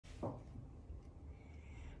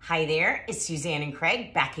Hi there, it's Suzanne and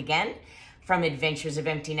Craig back again from Adventures of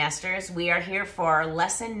Empty Nesters. We are here for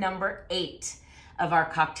lesson number 8 of our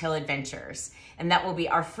cocktail adventures, and that will be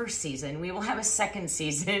our first season. We will have a second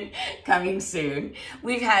season coming soon.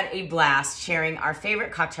 We've had a blast sharing our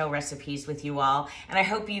favorite cocktail recipes with you all, and I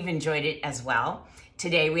hope you've enjoyed it as well.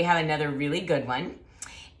 Today we have another really good one,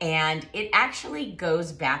 and it actually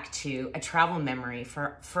goes back to a travel memory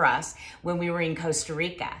for us when we were in Costa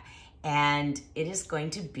Rica. And it is going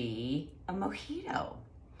to be a mojito.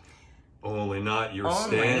 Only not your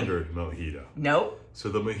standard mojito. Nope. So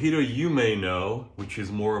the mojito you may know, which is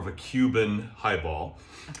more of a Cuban highball.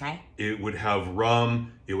 Okay. It would have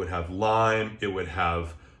rum, it would have lime, it would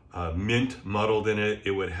have mint muddled in it,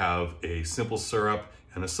 it would have a simple syrup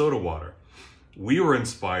and a soda water. We were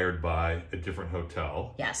inspired by a different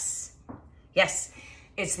hotel. Yes. Yes.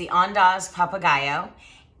 It's the Andaz Papagayo.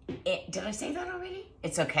 Did I say that already?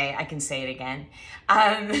 It's okay. I can say it again.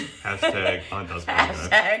 Hashtag Andaz Papagayo.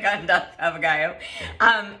 Hashtag Andaz Papagayo.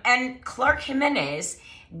 And Clark Jimenez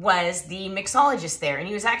was the mixologist there, and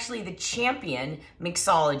he was actually the champion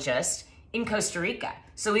mixologist in Costa Rica.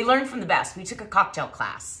 So we learned from the best. We took a cocktail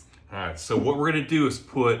class. All right. So what we're going to do is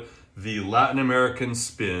put the Latin American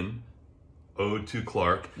spin, Ode to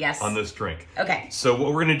Clark, yes, on this drink. Okay. So what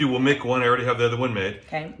we're going to do, we'll make one. I already have the other one made.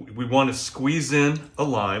 Okay. We want to squeeze in a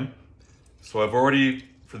lime. So I've already,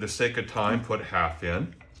 for the sake of time, put half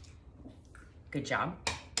in. Good job.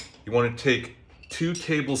 You want to take 2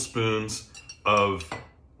 tablespoons of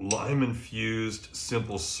lime-infused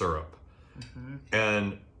simple syrup.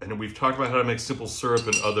 And we've talked about how to make simple syrup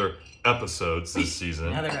in other episodes this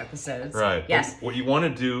season. Other episodes. Right. Yes. But what you want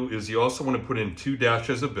to do is you also want to put in 2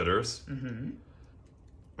 dashes of bitters. And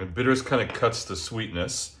bitters kind of cuts the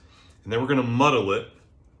sweetness. And then we're going to muddle it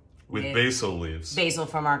with basil leaves. Basil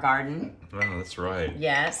from our garden. Oh, that's right.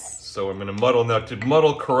 Yes. So I'm going to muddle. Now, to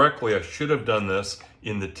muddle correctly, I should have done this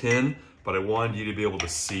in the tin, but I wanted you to be able to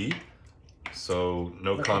see. So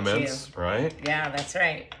no comments, right? Yeah, that's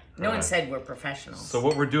right. No one said we're professionals. So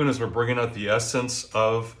what we're doing is we're bringing out the essence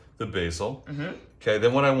of the basil. Okay,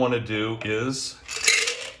 then what I want to do is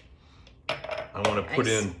I want to put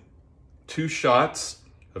in 2 shots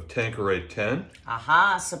of Tanqueray 10.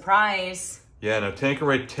 Aha, surprise. Yeah, now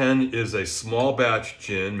Tanqueray 10 is a small batch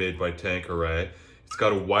gin made by Tanqueray. It's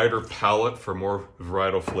got a wider palate for more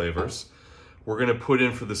varietal flavors. We're going to put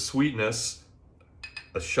in, for the sweetness,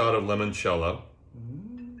 a shot of limoncello.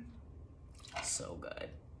 So good.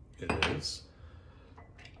 It is.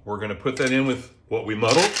 We're going to put that in with what we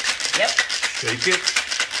muddled. Yep. Shake it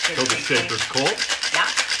till the shaker's cold. Yeah.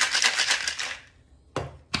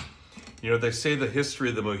 You know, they say the history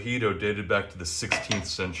of the mojito dated back to the 16th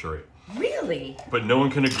century. Really? But no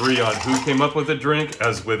one can agree on who came up with the drink,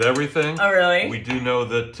 as with everything. Oh, really? We do know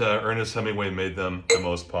that Ernest Hemingway made them the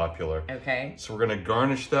most popular. Okay. So we're going to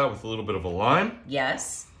garnish that with a little bit of a lime.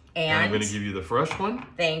 Yes. And I'm going to give you the fresh one.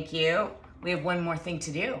 Thank you. We have one more thing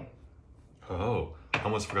to do. Oh, I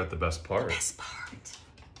almost forgot the best part. Best part.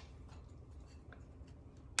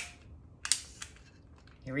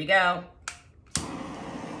 Here we go.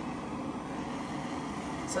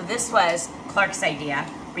 So this was Clark's idea,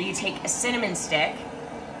 where you take a cinnamon stick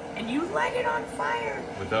and you light it on fire.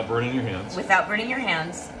 Without burning your hands. Without burning your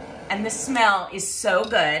hands. And the smell is so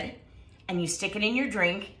good. And you stick it in your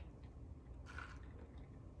drink.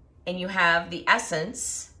 And you have the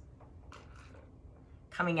essence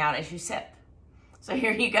coming out as you sip. So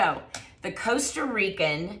here you go. The Costa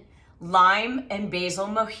Rican lime and basil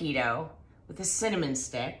mojito with a cinnamon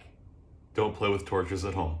stick. Don't play with torches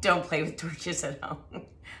at home. Don't play with torches at home.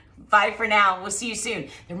 Bye for now. We'll see you soon.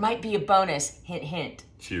 There might be a bonus. Hint, hint.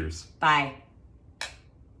 Cheers. Bye.